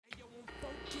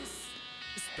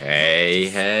Hey,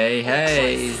 hey,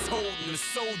 hey.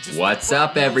 What's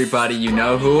up, everybody? You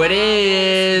know who it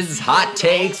is. Hot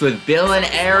Takes with Bill and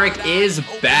Eric is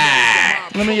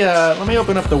back. Let me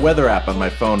open up the weather app on my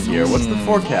phone here. What's the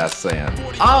forecast saying?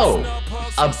 Oh,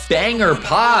 a banger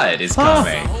pod is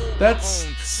coming. That's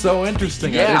so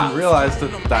interesting. Yeah. I didn't realize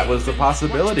that was a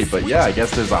possibility. But yeah, I guess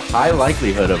there's a high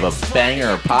likelihood of a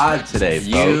banger pod today, folks.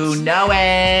 You know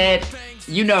it.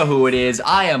 You know who it is.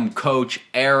 I am Coach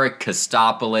Eric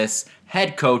Kostopoulos,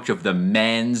 head coach of the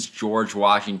men's George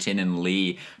Washington and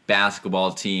Lee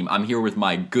basketball team. I'm here with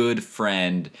my good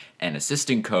friend and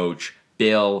assistant coach,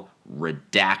 Bill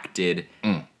Redacted,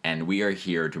 and we are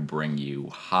here to bring you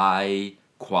high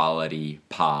quality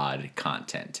pod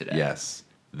content today. Yes,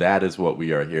 that is what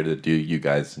we are here to do. You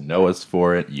guys know us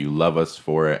for it. You love us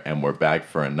for it. And we're back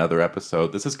for another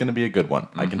episode. This is going to be a good one.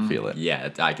 I can feel it. Yeah,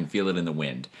 I can feel it in the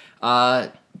wind.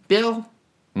 Bill,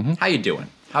 how you doing?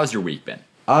 How's your week been?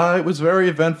 It was very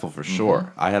eventful for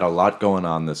sure. I had a lot going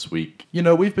on this week. You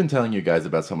know, we've been telling you guys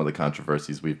about some of the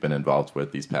controversies we've been involved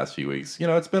with these past few weeks. You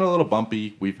know, it's been a little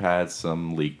bumpy. We've had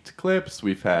some leaked clips.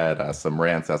 We've had some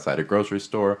rants outside a grocery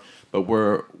store. But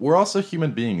we're also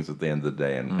human beings at the end of the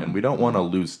day, and we don't want to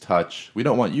lose touch. We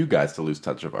don't want you guys to lose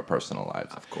touch of our personal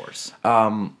lives. Of course.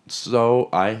 So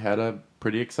I had a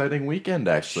pretty exciting weekend,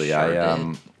 actually. Sure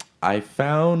did. I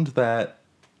found that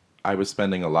I was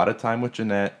spending a lot of time with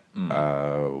Jeanette.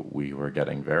 We were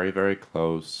getting very, very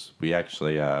close. We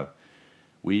actually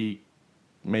we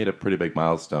made a pretty big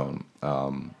milestone,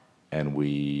 and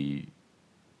we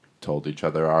told each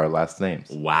other our last names.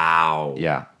 Wow.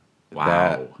 Yeah.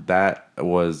 Wow. That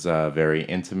was a very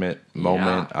intimate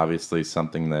moment. Yeah. Obviously,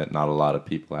 something that not a lot of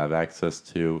people have access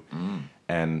to.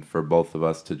 And for both of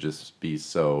us to just be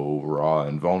so raw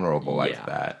and vulnerable like Yeah.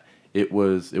 that, it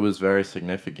was very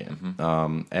significant.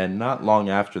 And not long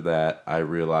after that, I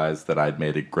realized that I'd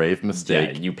made a grave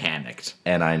mistake. Yeah, you panicked.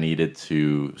 And I needed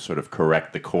to sort of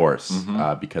correct the course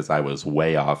because I was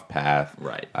way off path.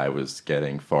 Right. I was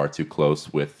getting far too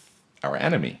close with our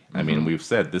enemy. I mean, we've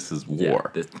said this is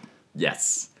war.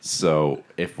 Yes. So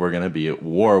if we're going to be at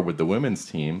war with the women's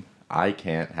team, I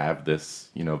can't have this,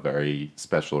 very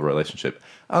special relationship.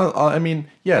 I mean,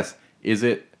 yes, is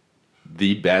it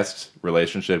the best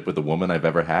relationship with a woman I've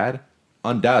ever had?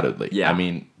 Undoubtedly. Yeah. I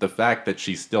mean, the fact that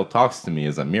she still talks to me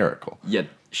is a miracle. Yet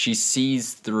she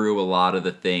sees through a lot of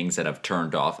the things that have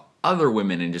turned off other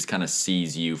women and just kind of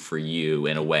sees you for you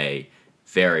in a way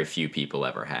very few people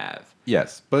ever have.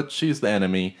 Yes, but she's the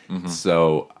enemy,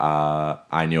 so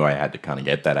I knew I had to kind of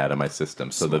get that out of my system.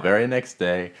 So the very next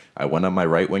day, I went on my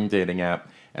right-wing dating app,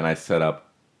 and I set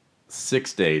up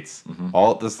 6 dates,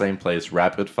 all at the same place,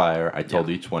 rapid fire. I told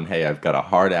each one, hey, I've got a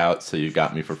hard out, so you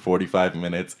got me for 45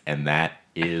 minutes, and that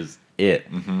is it.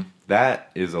 That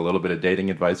is a little bit of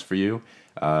dating advice for you.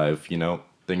 If,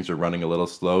 things are running a little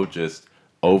slow, just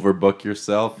overbook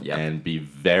yourself and be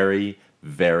very,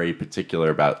 very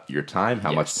particular about your time,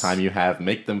 how much time you have.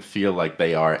 Make them feel like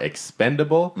they are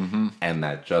expendable, and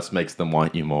that just makes them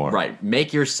want you more. Right.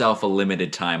 Make yourself a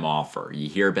limited time offer. You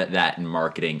hear about that in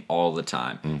marketing all the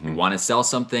time. You want to sell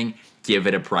something, give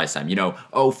it a price time.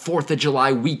 4th of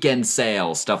July weekend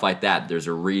sale, stuff like that. There's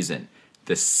a reason.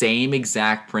 The same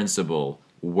exact principle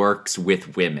works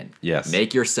with women. Yes.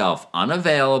 Make yourself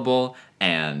unavailable,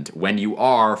 and when you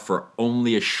are, for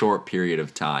only a short period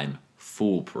of time,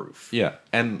 foolproof. Yeah,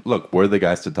 and look, we're the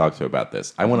guys to talk to about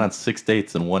this. I went on 6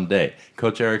 dates in one day.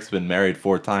 Coach Eric's been married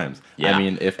 4 times. Yeah. I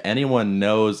mean, if anyone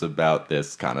knows about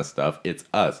this kind of stuff, it's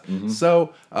us.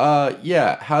 So,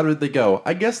 how did they go?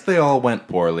 I guess they all went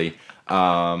poorly.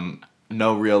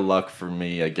 No real luck for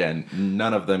me. Again,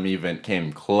 none of them even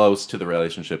came close to the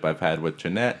relationship I've had with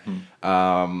Jeanette.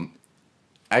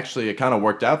 Actually, it kind of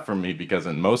worked out for me because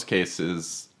in most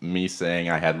cases, me saying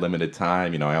I had limited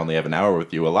time, I only have an hour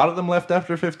with you, a lot of them left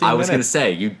after 15 minutes. I was going to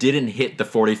say, you didn't hit the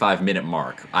 45-minute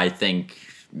mark, I think,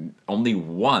 only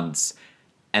once,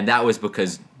 and that was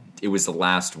because it was the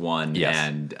last one. Yes.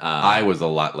 And I was a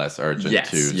lot less urgent,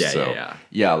 too.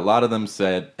 Yeah, a lot of them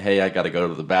said, hey, I got to go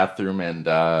to the bathroom, and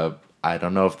I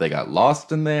don't know if they got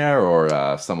lost in there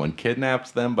or someone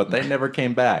kidnapped them, but they never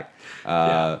came back.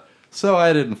 So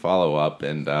I didn't follow up,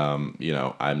 and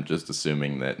I'm just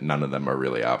assuming that none of them are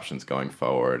really options going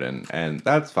forward, and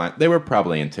that's fine. They were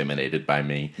probably intimidated by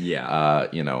me. Yeah.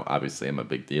 Obviously I'm a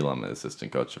big deal. I'm an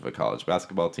assistant coach of a college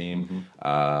basketball team.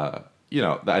 I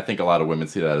think a lot of women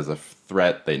see that as a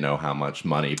threat. They know how much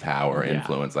money, power,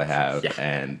 influence I have,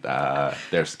 and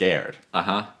they're scared.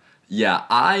 Yeah,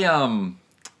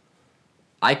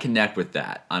 I connect with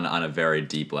that on a very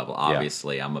deep level.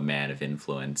 Obviously, I'm a man of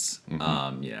influence.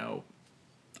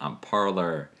 I'm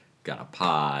Parlor, got a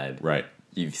pod. Right.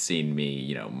 you've seen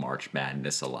me, March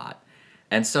Madness a lot.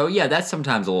 And so, yeah, that's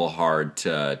sometimes a little hard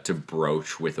to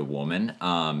broach with a woman.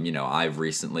 I've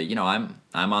recently, I'm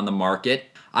on the market.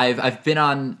 I've been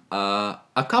on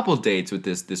a couple dates with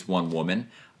this one woman,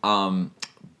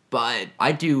 but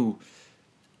I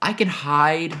can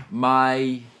hide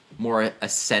my more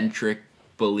eccentric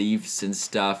beliefs and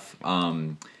stuff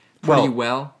pretty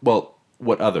well. Well,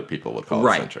 what other people would call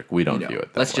Right. eccentric. We don't view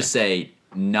it that Let's way. just say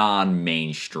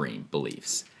non-mainstream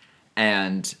beliefs.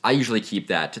 And I usually keep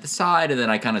that to the side, and then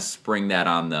I kind of spring that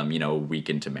on them, a week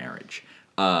into marriage.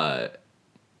 But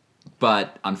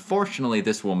unfortunately,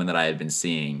 this woman that I had been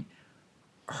seeing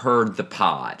heard the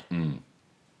pod.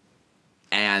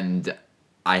 And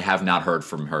I have not heard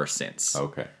from her since.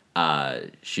 Okay.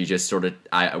 She just sort of,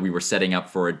 we were setting up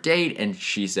for a date, and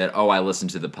she said, "Oh, I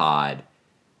listened to the pod.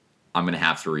 I'm going to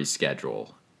have to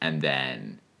reschedule." And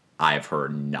then I've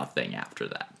heard nothing after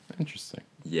that. Interesting.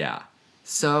 Yeah.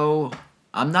 So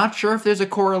I'm not sure if there's a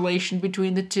correlation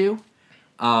between the two.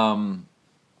 Do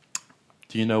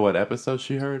you know what episode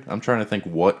she heard? I'm trying to think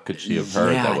what could she have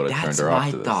heard that would have turned her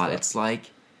off to this thought. stuff. It's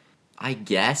like, I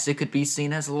guess it could be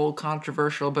seen as a little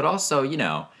controversial, but also,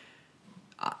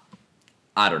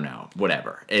 I don't know.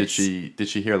 Whatever. Did she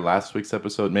hear last week's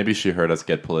episode? Maybe she heard us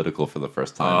get political for the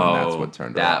first time, and that's what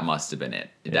turned her off. That must have been it.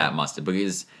 Yeah. That must have,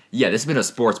 because this has been a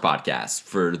sports podcast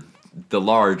for the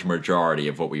large majority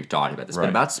of what we've talked about. It's been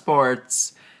about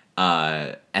sports,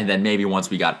 and then maybe once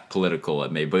we got political,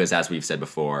 it may, because as we've said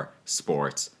before,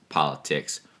 sports,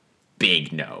 politics,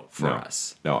 big no for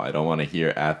us. No, I don't want to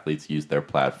hear athletes use their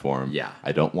platform. Yeah.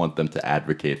 I don't want them to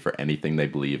advocate for anything they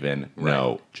believe in. Right.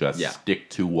 No, just stick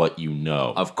to what you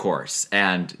know. Of course.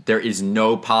 And there is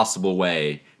no possible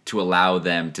way to allow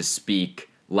them to speak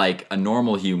like a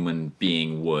normal human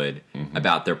being would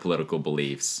about their political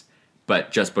beliefs.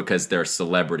 But just because they're a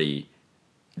celebrity,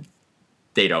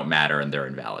 they don't matter and they're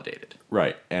invalidated.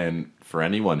 Right. And for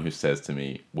anyone who says to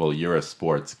me, well, you're a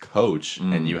sports coach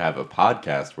and you have a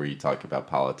podcast where you talk about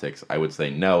politics, I would say,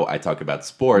 no, I talk about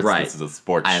sports. Right. This is a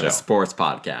sports show. I have a sports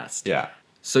podcast. Yeah.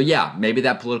 So yeah, maybe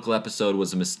that political episode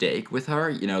was a mistake with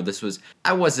her.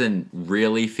 I wasn't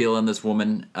really feeling this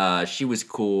woman. She was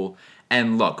cool.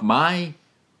 And look, my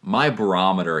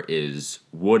barometer is,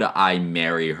 would I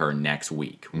marry her next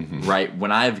week? Right?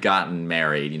 When I've gotten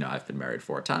married, I've been married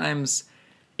 4 times.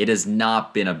 It has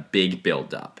not been a big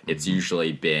buildup. It's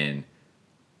usually been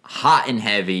hot and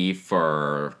heavy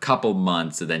for a couple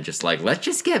months and then just like, let's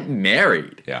just get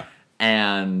married. Yeah.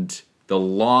 And the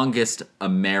longest a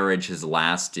marriage has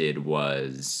lasted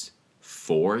was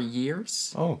 4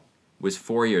 years. Oh. Was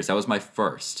 4 years. That was my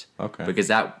first. Okay. Because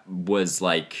that was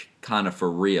like kind of for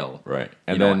real. Right.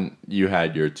 And then you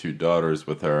had your 2 daughters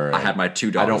with her. I had my 2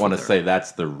 daughters. I don't want to with her. say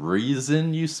that's the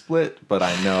reason you split, but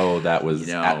I know that was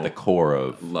at the core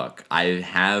of. Look, I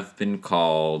have been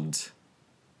called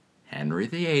Henry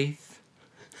VIII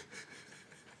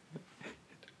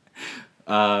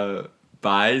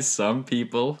by some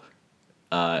people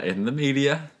in the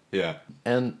media. Yeah.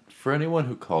 And for anyone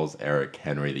who calls Eric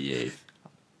Henry VIII,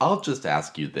 I'll just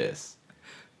ask you this.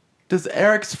 Does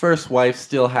Eric's first wife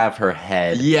still have her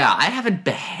head? Yeah, I haven't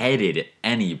beheaded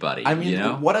anybody. I mean,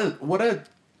 what a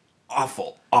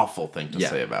awful thing to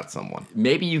say about someone.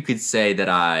 Maybe you could say that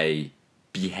I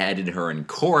beheaded her in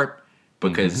court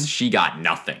because she got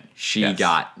nothing. She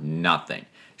got nothing.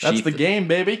 That's the game,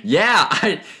 baby.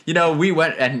 Yeah, we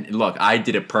went, and look, I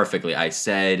did it perfectly. I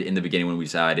said in the beginning when we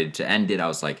decided to end it, I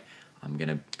was like, I'm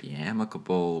gonna be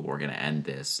amicable. We're gonna end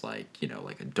this like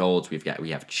adults. We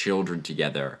have children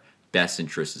together. Best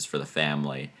interest is for the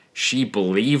family. She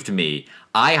believed me.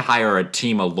 I hire a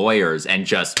team of lawyers and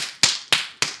just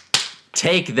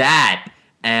take that,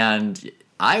 and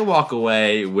I walk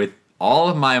away with all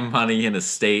of my money and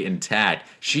estate intact.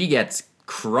 She gets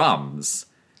crumbs,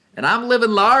 and I'm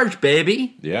living large,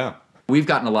 baby. Yeah. We've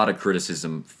gotten a lot of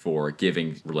criticism for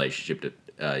giving relationship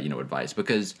advice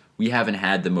because we haven't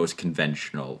had the most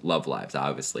conventional love lives,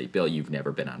 obviously. Bill, you've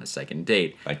never been on a second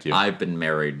date. Thank you. I've been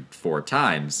married 4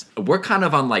 times. We're kind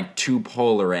of on like 2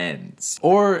 polar ends.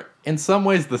 Or in some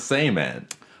ways the same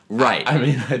end. Right. I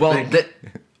mean, I think...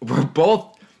 we're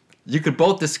both, you could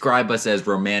both describe us as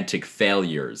romantic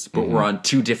failures, but we're on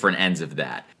 2 different ends of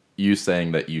that. You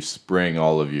saying that you spring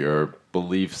all of your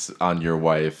beliefs on your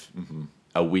wife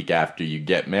a week after you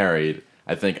get married,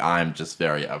 I think I'm just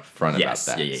very upfront about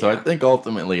that. So I think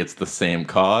ultimately it's the same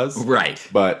cause. Right.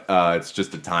 But it's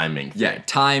just a timing thing. Yeah,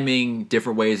 timing,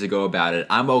 different ways to go about it.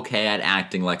 I'm okay at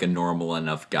acting like a normal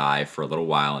enough guy for a little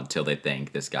while until they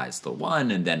think this guy's the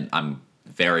one, and then I'm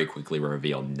very quickly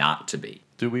revealed not to be.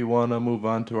 Do we want to move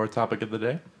on to our topic of the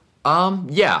day?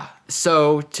 Yeah.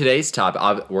 So today's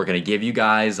topic, we're going to give you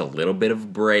guys a little bit of a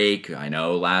break. I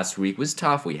know last week was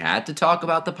tough. We had to talk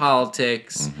about the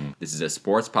politics. This is a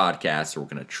sports podcast, so we're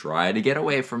going to try to get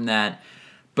away from that.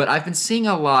 But I've been seeing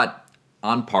a lot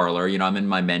on Parler. I'm in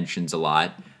my mentions a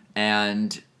lot.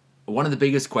 And one of the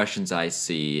biggest questions I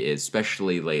see,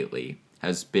 especially lately,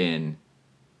 has been,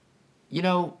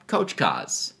 Coach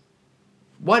Kaz,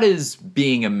 what is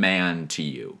being a man to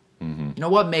you?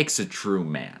 What makes a true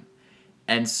man?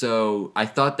 And so I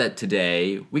thought that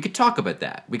today we could talk about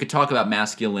that. We could talk about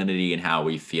masculinity and how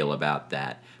we feel about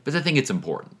that. But I think it's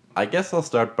important. I guess I'll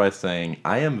start by saying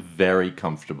I am very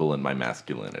comfortable in my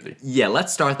masculinity. Yeah,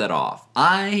 let's start that off.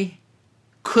 I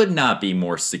could not be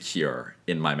more secure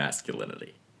in my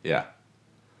masculinity. Yeah.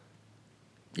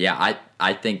 Yeah,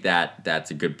 I think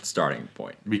that's a good starting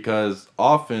point. Because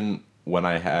often when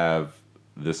I have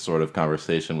this sort of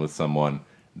conversation with someone,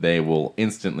 they will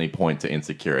instantly point to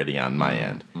insecurity on my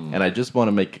end. And I just want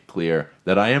to make it clear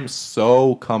that I am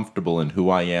so comfortable in who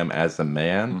I am as a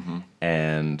man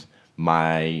and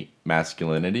my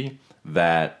masculinity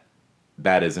that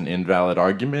is an invalid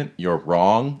argument. You're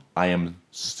wrong. I am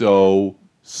so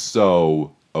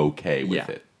okay with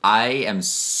it. I am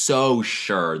so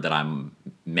sure that I'm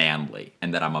manly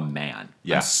and that I'm a man.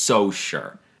 Yeah. I'm so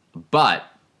sure. But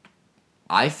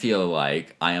I feel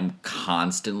like I am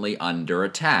constantly under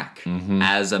attack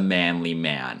as a manly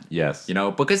man. Yes.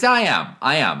 Because I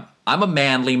am. I'm a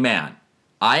manly man.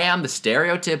 I am the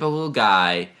stereotypical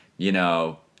guy.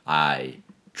 I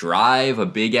drive a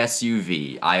big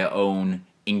SUV. I own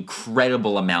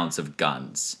incredible amounts of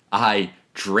guns. I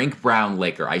drink brown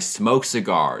liquor. I smoke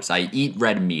cigars. I eat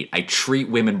red meat. I treat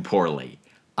women poorly.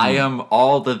 I am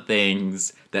all the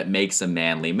things that makes a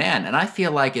manly man. And I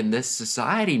feel like in this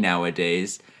society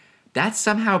nowadays, that's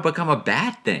somehow become a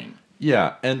bad thing.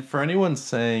 Yeah, and for anyone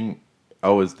saying,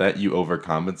 oh, is that you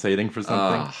overcompensating for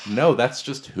something? No, that's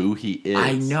just who he is.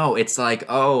 I know. It's like,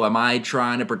 oh, am I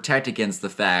trying to protect against the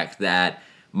fact that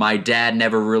my dad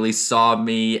never really saw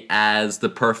me as the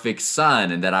perfect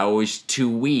son and that I was too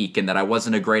weak and that I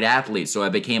wasn't a great athlete, so I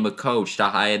became a coach to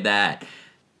hide that?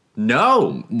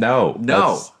 No.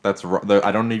 That's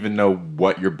I don't even know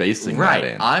what you're basing that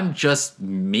in. I'm just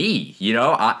me.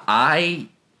 I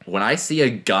when I see a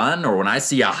gun or when I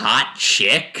see a hot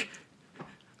chick,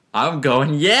 I'm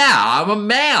going, yeah, I'm a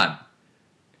man.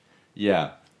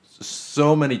 Yeah.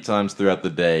 So many times throughout the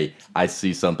day, I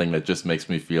see something that just makes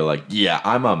me feel like, yeah,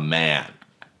 I'm a man.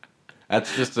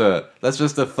 That's just a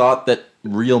thought that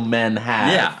real men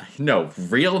have. Yeah, no,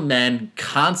 real men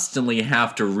constantly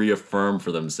have to reaffirm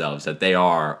for themselves that they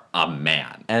are a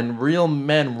man. And real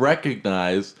men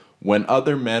recognize when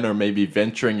other men are maybe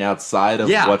venturing outside of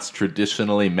what's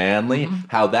traditionally manly,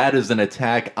 how that is an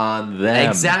attack on them.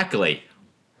 Exactly.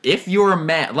 If you're a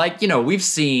man, we've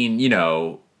seen,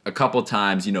 a couple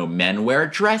times, men wear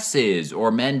dresses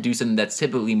or men do something that's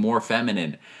typically more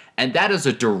feminine. And that is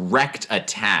a direct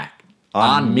attack.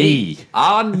 On me.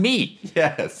 On me.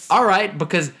 Yes. All right,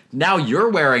 because now you're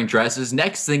wearing dresses.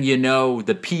 Next thing you know,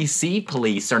 the PC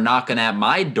police are knocking at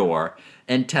my door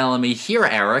and telling me, here,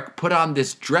 Eric, put on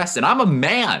this dress. And I'm a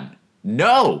man.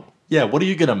 No. Yeah, what are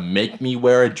you going to make me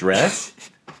wear a dress?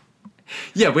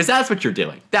 Yeah, because that's what you're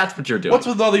doing. That's what you're doing. What's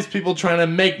with all these people trying to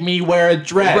make me wear a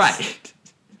dress? Right.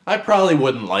 I probably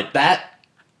wouldn't like that.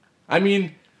 I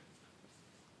mean,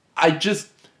 I just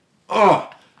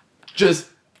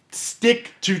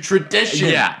stick to tradition.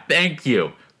 Yeah, thank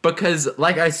you. Because,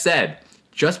 like I said,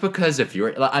 just because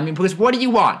because what do you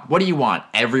want? What do you want?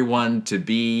 Everyone to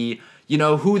be,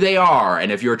 who they are. And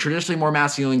if you're traditionally more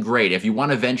masculine, great. If you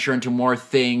want to venture into more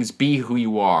things, be who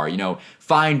you are.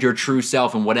 Find your true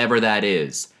self and whatever that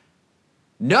is.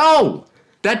 No!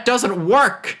 That doesn't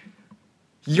work!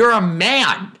 You're a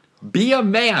man! Be a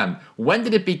man! When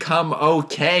did it become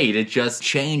okay to just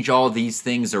change all these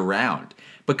things around?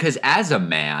 Because as a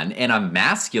man, and a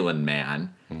masculine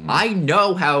man, I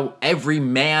know how every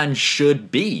man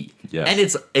should be. Yes. And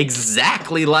it's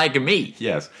exactly like me.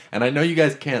 Yes. And I know you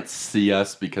guys can't see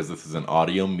us because this is an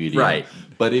audio medium. Right.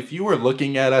 But if you were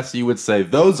looking at us, you would say,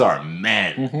 those are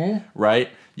men. Right?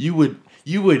 You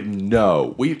would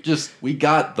know. We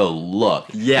got the look.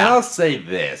 Yeah. And I'll say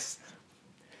this.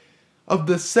 Of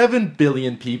the 7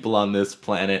 billion people on this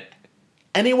planet,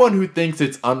 anyone who thinks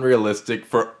it's unrealistic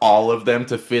for all of them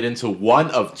to fit into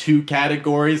one of 2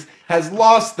 categories has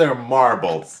lost their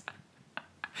marbles.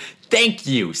 Thank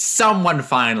you. Someone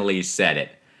finally said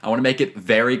it. I want to make it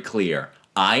very clear.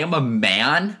 I am a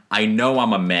man. I know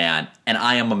I'm a man. And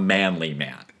I am a manly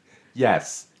man.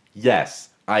 Yes,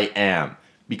 I am.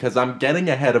 Because I'm getting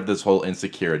ahead of this whole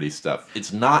insecurity stuff.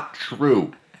 It's not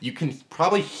true. You can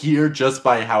probably hear just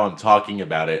by how I'm talking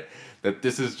about it that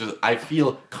this is just, I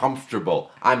feel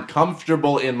comfortable. I'm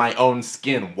comfortable in my own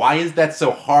skin. Why is that so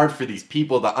hard for these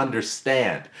people to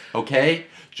understand? Okay?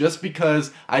 Just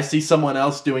because I see someone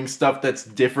else doing stuff that's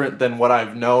different than what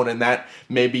I've known and that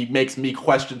maybe makes me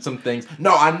question some things.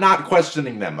 No, I'm not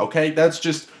questioning them, okay? That's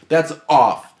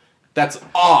off. That's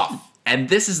off. And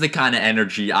this is the kind of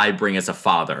energy I bring as a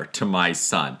father to my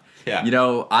son. Yeah. You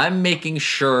know, I'm making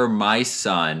sure my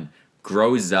son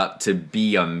grows up to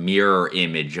be a mirror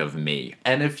image of me.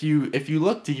 And if you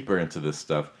look deeper into this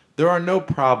stuff, there are no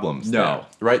problems No. there,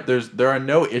 right? There are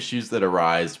no issues that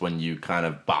arise when you kind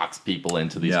of box people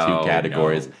into these No, two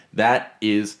categories. no. That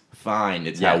is fine.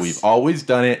 It's how Yes. we've always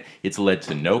done it. It's led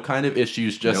to no kind of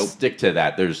issues. Just Nope. stick to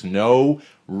that. There's no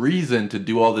reason to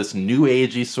do all this new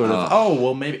agey sort of, oh,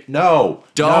 well, maybe. No.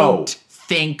 Don't No.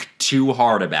 think too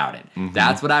hard about it.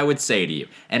 That's what I would say to you.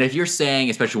 And if you're saying,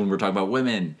 especially when we're talking about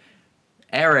women,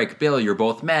 Eric, Bill, you're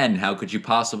both men. How could you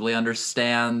possibly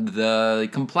understand the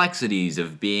complexities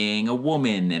of being a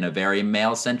woman in a very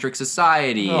male-centric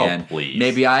society? Oh, and please.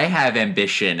 maybe I have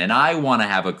ambition and I want to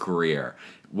have a career.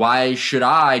 Why should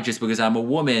I, just because I'm a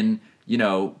woman,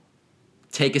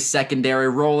 take a secondary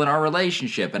role in our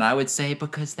relationship? And I would say,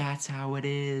 because that's how it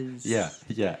is. Yeah.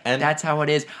 And That's how it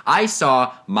is. I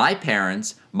saw my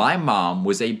parents. My mom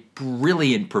was a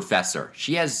brilliant professor.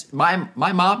 My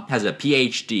mom has a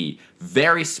PhD,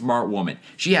 very smart woman.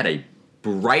 She had a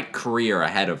bright career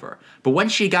ahead of her. But when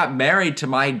she got married to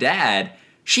my dad,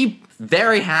 she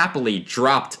very happily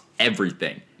dropped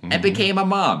everything and became a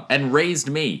mom and raised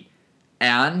me.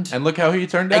 And look how he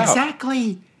turned out.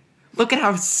 exactly. Look at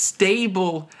how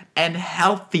stable and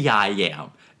healthy I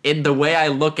am in the way I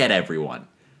look at everyone.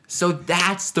 So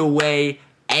that's the way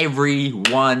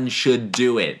everyone should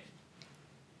do it.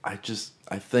 I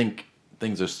think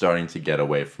things are starting to get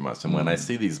away from us. And when I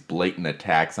see these blatant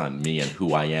attacks on me and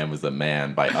who I am as a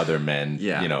man by other men,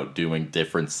 Yeah. doing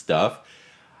different stuff,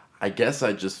 I guess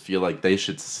I just feel like they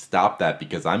should stop that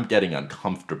because I'm getting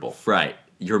uncomfortable. Right.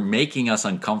 You're making us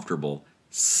uncomfortable.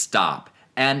 Stop.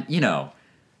 And,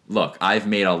 look, I've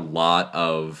made a lot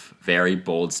of very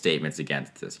bold statements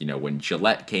against this. When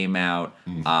Gillette came out,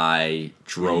 I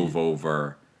drove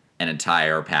over an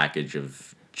entire package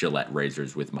of Gillette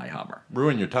razors with my Hummer.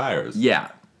 Ruin your tires. Yeah.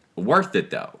 Worth it,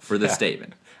 though, for the Yeah.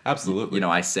 statement. Absolutely.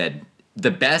 I said,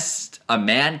 the best a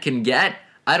man can get?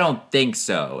 I don't think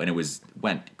so. And it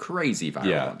went crazy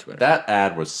viral on Twitter. That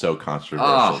ad was so controversial.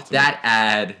 Oh, to me. that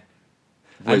ad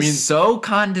was so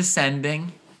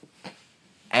condescending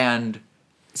and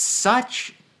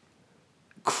such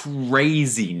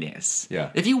craziness. Yeah.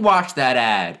 If you watch that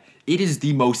ad, it is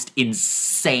the most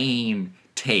insane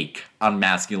take on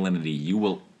masculinity you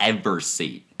will ever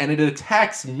see. And it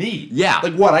attacks me. Yeah.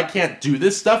 Like what? I can't do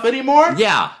this stuff anymore?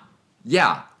 Yeah.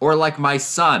 Yeah. Or like my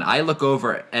son. I look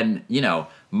over and,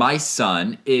 my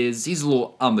son he's a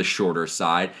little on the shorter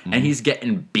side and he's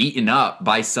getting beaten up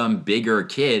by some bigger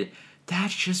kid.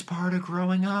 That's just part of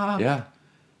growing up. Yeah.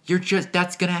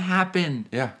 That's gonna happen.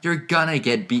 Yeah. You're gonna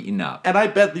get beaten up. And I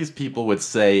bet these people would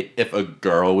say if a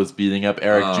girl was beating up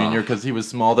Eric Jr. because he was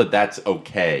small, that's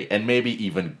okay and maybe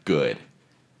even good.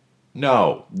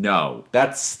 No. No.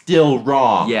 That's still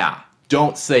wrong. Yeah.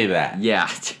 Don't say that. Yeah.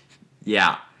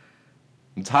 Yeah.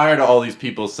 I'm tired of all these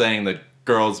people saying that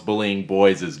girls bullying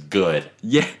boys is good.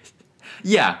 Yeah.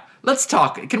 Yeah. Let's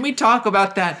talk. Can we talk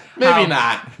about that? Maybe How-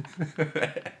 not.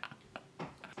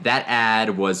 That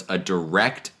ad was a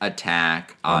direct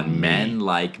attack on me. men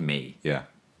like me. Yeah.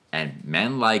 And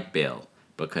men like Bill,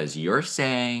 because you're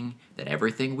saying that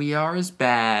everything we are is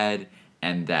bad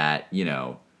and that,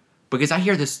 because I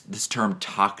hear this term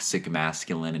toxic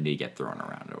masculinity get thrown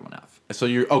around enough. So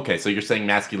you're saying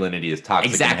masculinity is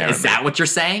toxic Exactly. Is inherently. that what you're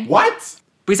saying? What?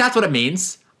 Because that's what it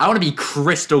means. I want to be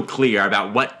crystal clear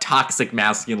about what toxic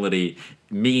masculinity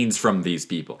means from these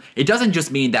people. It doesn't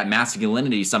just mean that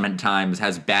masculinity sometimes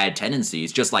has bad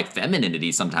tendencies, just like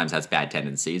femininity sometimes has bad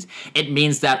tendencies. It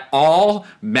means that all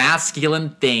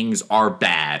masculine things are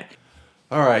bad.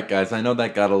 All right, guys. I know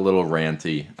that got a little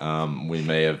ranty. We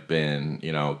may have been,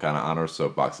 kind of on our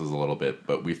soapboxes a little bit,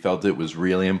 but we felt it was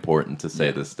really important to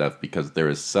say this stuff because there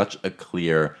is such a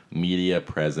clear media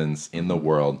presence in the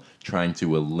world trying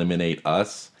to eliminate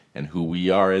us and who we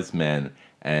are as men,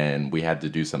 and we had to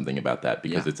do something about that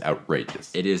because it's outrageous.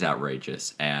 It is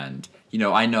outrageous. And,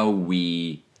 I know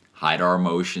we hide our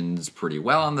emotions pretty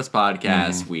well on this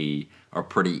podcast. We are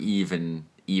pretty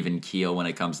even keel when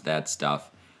it comes to that stuff.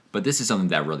 But this is something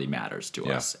that really matters to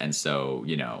us. And so,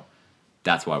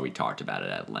 that's why we talked about it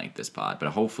at length this pod. But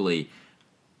hopefully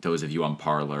those of you on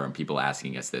Parler and people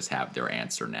asking us this have their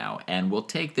answer now. And we'll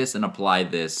take this and apply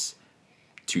this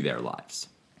to their lives.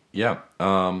 Yeah.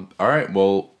 All right.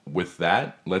 Well, with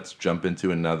that, let's jump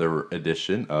into another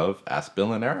edition of Ask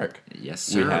Bill and Eric. Yes,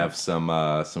 sir. We have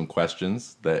some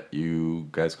questions that you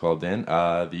guys called in.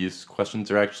 These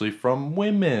questions are actually from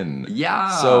women. Yeah.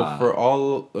 So for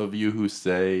all of you who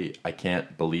say, I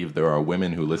can't believe there are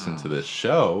women who listen to this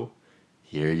show,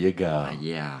 here you go.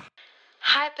 Yeah.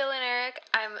 Hi, Bill and Eric.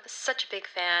 I'm such a big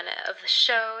fan of the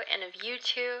show and of you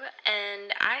two,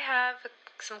 and I have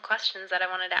some questions that I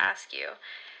wanted to ask you.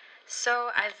 So,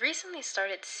 I've recently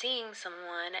started seeing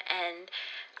someone, and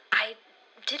I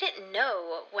didn't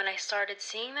know when I started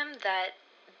seeing them that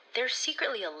they're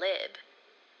secretly a lib.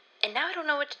 And now I don't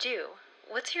know what to do.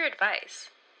 What's your advice?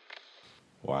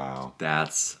 Wow.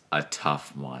 That's a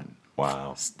tough one.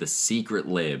 Wow. The secret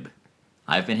lib.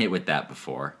 I've been hit with that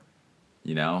before.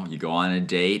 You know, you go on a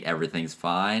date, everything's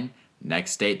fine.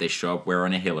 Next date, they show up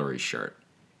wearing a Hillary shirt.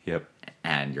 Yep.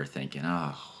 And you're thinking,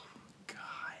 oh, God.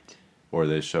 Or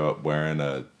they show up wearing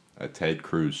a Ted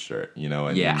Cruz shirt, you know,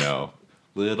 and Yeah. you know,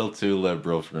 little too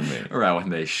liberal for me. Right, when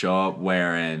they show up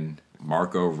wearing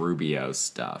Marco Rubio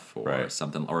stuff or Right.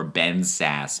 something, or Ben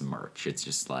Sass merch. It's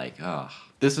just like, oh.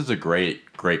 This is a great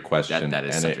question. That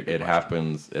is and such a good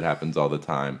question. It happens all the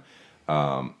time.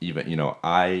 Even, you know,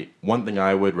 one thing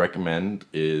I would recommend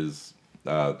is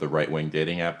the Right Wing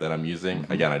dating app that I'm using.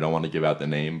 Mm-hmm. Again, I don't want to give out the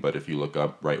name, but if you look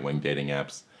up Right Wing dating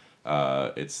apps,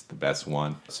 it's the best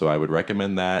one. So I would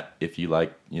recommend that if you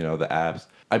like, you know, the apps.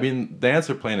 I mean, the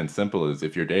answer plain and simple is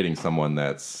if you're dating someone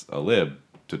that's a lib,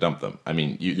 to dump them. I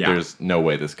mean, there's no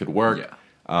way this could work.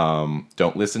 Yeah.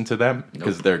 Don't listen to them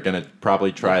because they're going to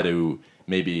probably try to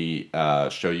maybe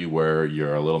show you where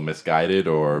you're a little misguided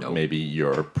or maybe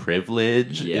your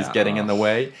privilege is getting in the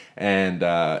way. And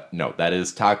no, that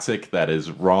is toxic. That is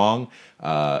wrong.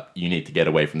 You need to get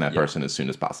away from that person as soon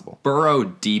as possible. Burrow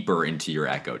deeper into your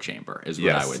echo chamber is what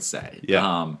Yes. I would say.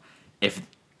 Yeah. If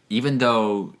even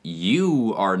though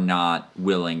you are not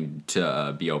willing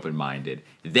to be open-minded,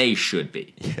 they should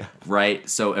be. Yeah. Right?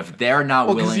 So if they're not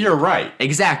Well, willing... because you're right.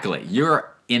 Exactly.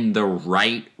 You're in the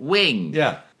right wing.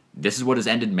 Yeah. This is what has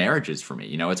ended marriages for me.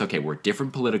 You know, it's okay. We're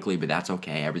different politically, but that's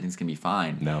okay. Everything's going to be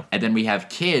fine. No. And then we have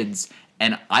kids,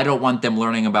 and I don't want them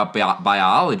learning about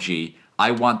biology. I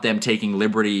want them taking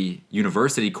Liberty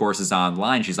University courses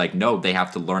online. She's like, no, they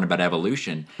have to learn about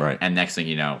evolution. Right. And next thing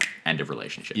you know, end of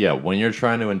relationship. Yeah, when you're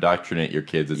trying to indoctrinate your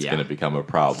kids, it's Yeah. going to become a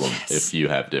problem Yes. if you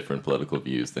have different political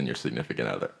views than your significant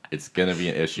other. It's going to be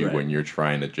an issue Right. when you're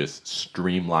trying to just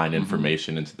streamline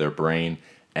information into their brain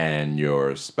and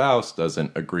your spouse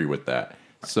doesn't agree with that.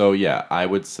 So yeah, I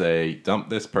would say dump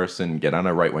this person, get on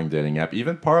a right-wing dating app.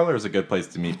 Even Parler is a good place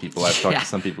to meet people. I've talked Yeah. to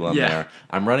some people on Yeah. there.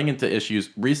 I'm running into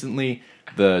issues. Recently,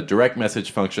 the direct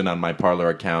message function on my Parler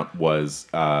account was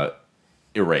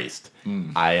erased.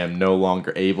 I am no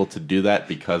longer able to do that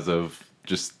because of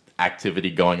just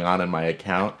activity going on in my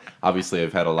account. Obviously,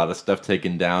 I've had a lot of stuff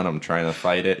taken down. I'm trying to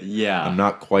fight it. Yeah. I'm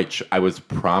not quite sure. I was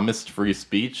promised free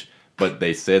speech, but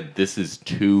they said this is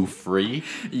too free.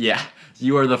 Yeah.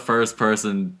 You are the first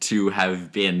person to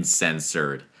have been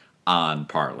censored on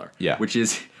Parler. Yeah. Which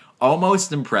is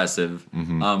almost impressive.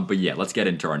 But yeah, let's get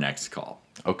into our next call.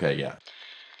 Okay, yeah.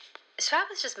 So I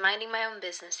was just minding my own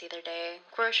business the other day,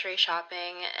 grocery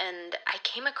shopping, and I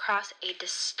came across a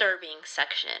disturbing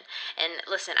section. And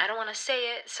listen, I don't want to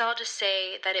say it, so I'll just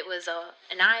say that it was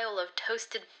an aisle of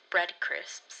toasted bread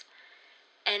crisps.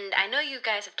 And I know you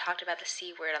guys have talked about the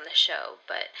C word on the show,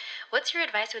 but what's your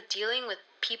advice with dealing with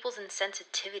people's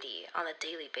insensitivity on a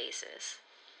daily basis?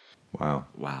 Wow.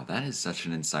 Wow, that is such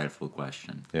an insightful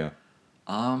question. Yeah.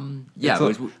 Yeah,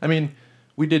 It's I mean,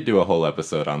 we did do a whole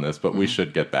episode on this, but we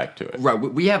should get back to it. right.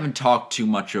 We haven't talked too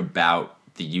much about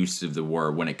the use of the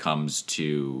word when it comes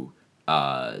to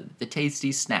the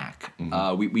tasty snack.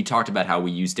 We talked about how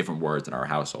we use different words in our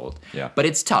household. Yeah. But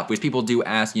it's tough because people do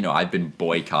ask, you know, I've been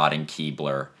boycotting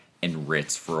Keebler and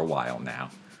Ritz for a while now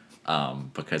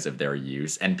because of their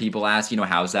use. And people ask, you know,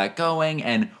 how's that going?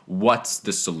 And what's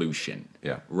the solution?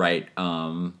 Yeah. Right?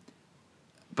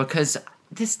 Because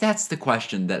that's the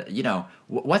question that, you know,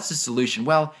 what's the solution?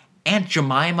 Well, Aunt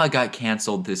Jemima got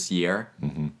canceled this year.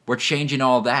 We're changing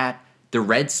all that. The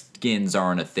Redskins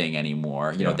aren't a thing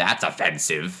anymore. You know, that's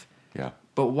offensive. Yeah.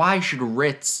 But why should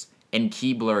Ritz and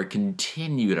Keebler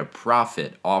continue to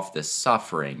profit off the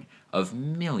suffering of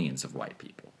millions of white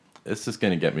people? This is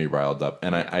going to get me riled up.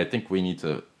 And I think we need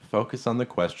to focus on the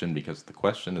question because the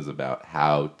question is about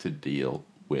how to deal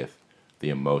with the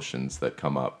emotions that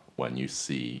come up when you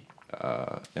see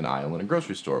an aisle in a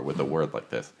grocery store with a word like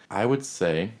this. I would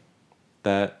say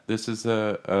that this is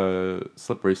a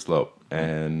slippery slope,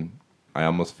 and I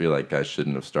almost feel like I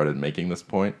shouldn't have started making this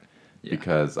point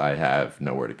because I have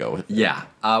nowhere to go with it. Yeah.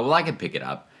 Well, I can pick it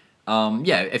up.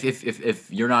 Yeah.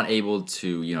 If you're not able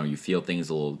to, you feel things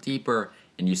a little deeper,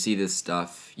 and you see this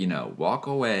stuff, walk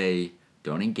away.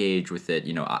 Don't engage with it.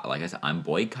 Like I said, I'm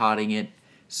boycotting it.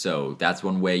 So that's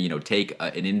one way. Take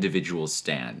an individual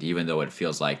stand, even though it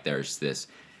feels like there's this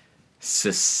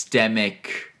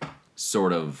systemic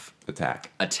sort of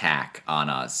attack on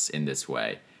us in this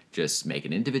way. Just make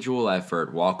an individual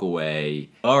effort, walk away.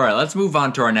 All right, let's move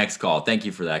on to our next call. Thank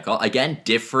you for that call. Again,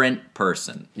 different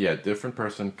person. Yeah, different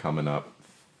person coming up.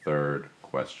 Third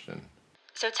question.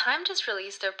 So Time just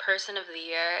released their Person of the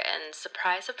Year, and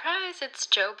surprise, surprise, it's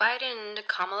Joe Biden and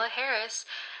Kamala Harris.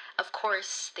 Of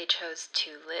course, they chose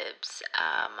two libs.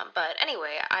 But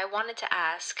anyway, I wanted to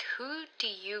ask, who do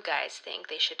you guys think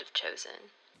they should have chosen?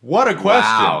 What a question!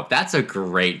 Wow, that's a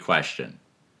great question.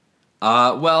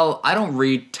 Well, I don't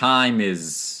read. Time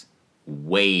is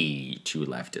way too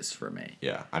leftist for me.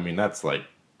 Yeah, I mean, that's like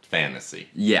fantasy.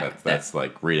 Yeah. That's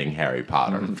like reading Harry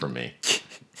Potter for me.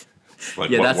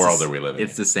 Like, Yeah, what world are we living in?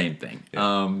 It's the same thing.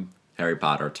 Yeah. Harry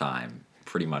Potter, Time,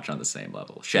 pretty much on the same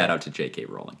level. Shout out to J.K.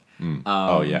 Rowling.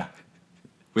 Oh, yeah.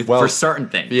 For certain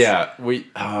things.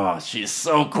 Yeah, she's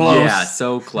so close. Yeah,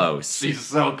 so close. She's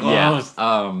so close.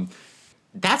 Yeah.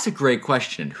 That's a great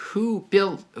question. Who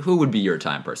would be your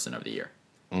Time Person of the Year?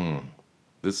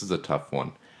 This is a tough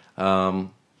one.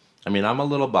 I mean, I'm a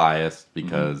little biased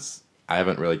because I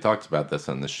haven't really talked about this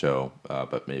on the show,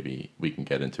 but maybe we can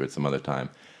get into it some other time.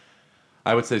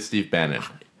 I would say Steve Bannon.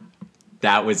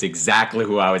 That was exactly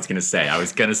who I was going to say. I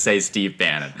was going to say Steve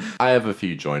Bannon. I have a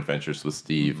few joint ventures with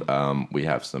Steve. We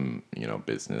have some,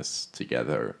 business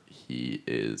together. He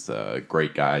is a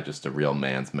great guy, just a real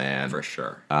man's man. For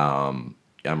sure. I'm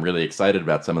really excited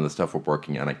about some of the stuff we're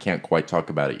working on. I can't quite talk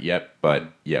about it yet, but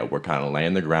yeah, we're kind of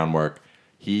laying the groundwork.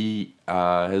 He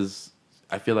has,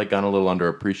 I feel like, gone a little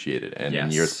underappreciated, and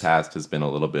in years past has been a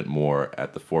little bit more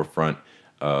at the forefront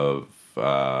of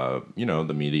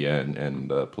the media and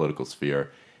the political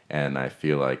sphere, and I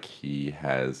feel like he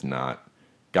has not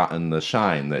gotten the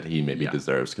shine that he maybe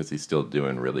deserves because he's still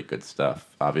doing really good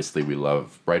stuff. Obviously, we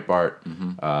love Breitbart.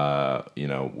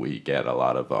 We get a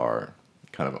lot of our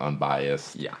kind of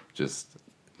unbiased, just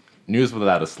news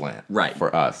without a slant, right,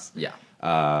 for us. Yeah.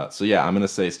 So yeah, I'm gonna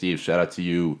say, Steve, shout out to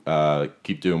you.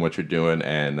 Keep doing what you're doing,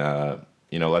 and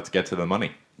let's get to the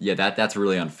money. Yeah, that's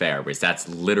really unfair because that's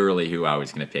literally who I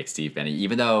was going to pick, Steve Bannon.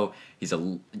 Even though he's a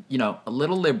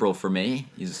little liberal for me,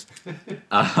 he's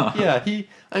but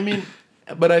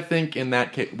I think in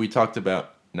that case we talked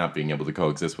about not being able to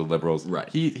coexist with liberals. Right.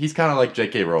 He's kind of like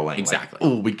J.K. Rowling. Exactly.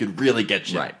 Like, we could really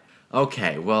get you. Right.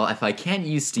 Okay. Well, if I can't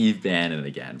use Steve Bannon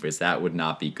again, because that would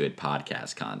not be good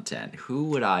podcast content, who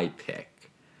would I pick?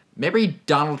 Maybe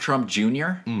Donald Trump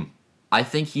Jr. I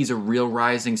think he's a real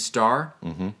rising star.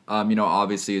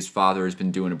 Obviously his father has been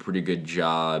doing a pretty good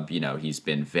job. He's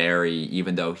been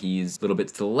even though he's a little bit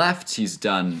to the left, he's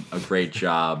done a great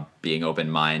job being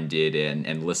open-minded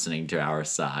and listening to our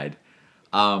side.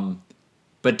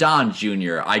 But Don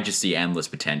Jr., I just see endless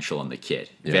potential in the kid.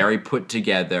 Yeah. Very put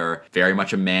together, very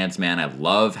much a man's man. I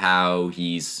love how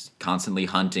he's constantly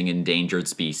hunting endangered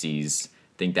species.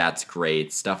 Think that's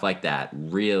great. Stuff like that,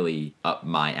 really up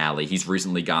my alley. He's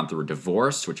recently gone through a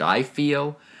divorce, which I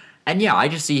feel. And yeah, I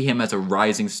just see him as a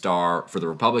rising star for the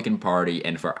Republican Party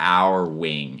and for our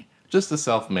wing. Just a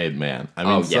self-made man. I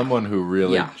mean, someone who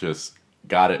really just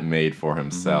got it made for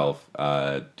himself,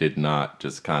 did not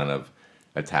just kind of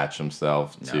attach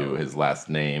himself to his last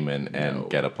name and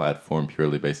get a platform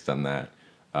purely based on that.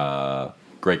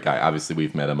 Great guy. Obviously,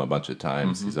 we've met him a bunch of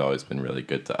times. He's always been really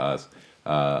good to us.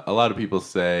 A lot of people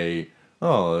say,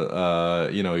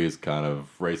 he's kind of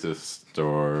racist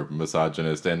or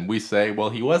misogynist. And we say,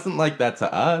 well, he wasn't like that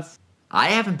to us. I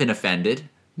haven't been offended.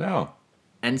 No.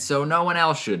 And so no one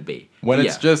else should be. When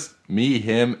it's just me,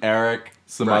 him, Eric,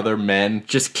 some other men.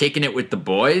 Just kicking it with the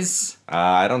boys.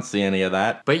 I don't see any of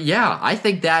that. But yeah, I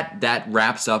think that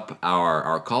wraps up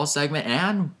our call segment,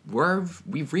 and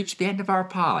we've reached the end of our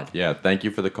pod. Yeah, thank you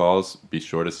for the calls. Be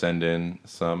sure to send in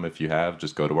some if you have.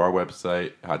 Just go to our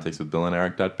website,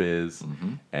 hottakeswithbillanderic.biz,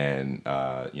 and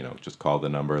just call the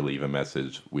number, leave a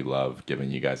message. We love giving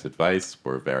you guys advice.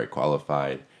 We're very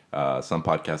qualified. Some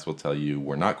podcasts will tell you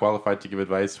we're not qualified to give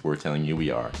advice. We're telling you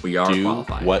we are. We are Do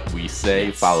qualified. What we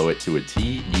say, follow it to a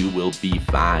T, you will be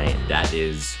fine. That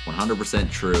is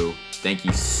 100% true. Thank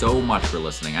you so much for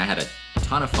listening. I had a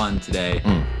ton of fun today.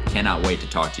 Cannot wait to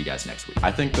talk to you guys next week.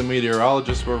 I think the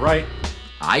meteorologists were right.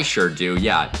 I sure do,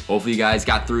 yeah. Hopefully you guys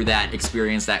got through that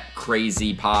experience, that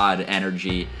crazy pod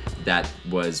energy. that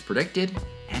was predicted,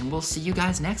 and we'll see you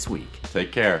guys next week.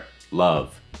 Take care.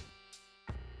 Love.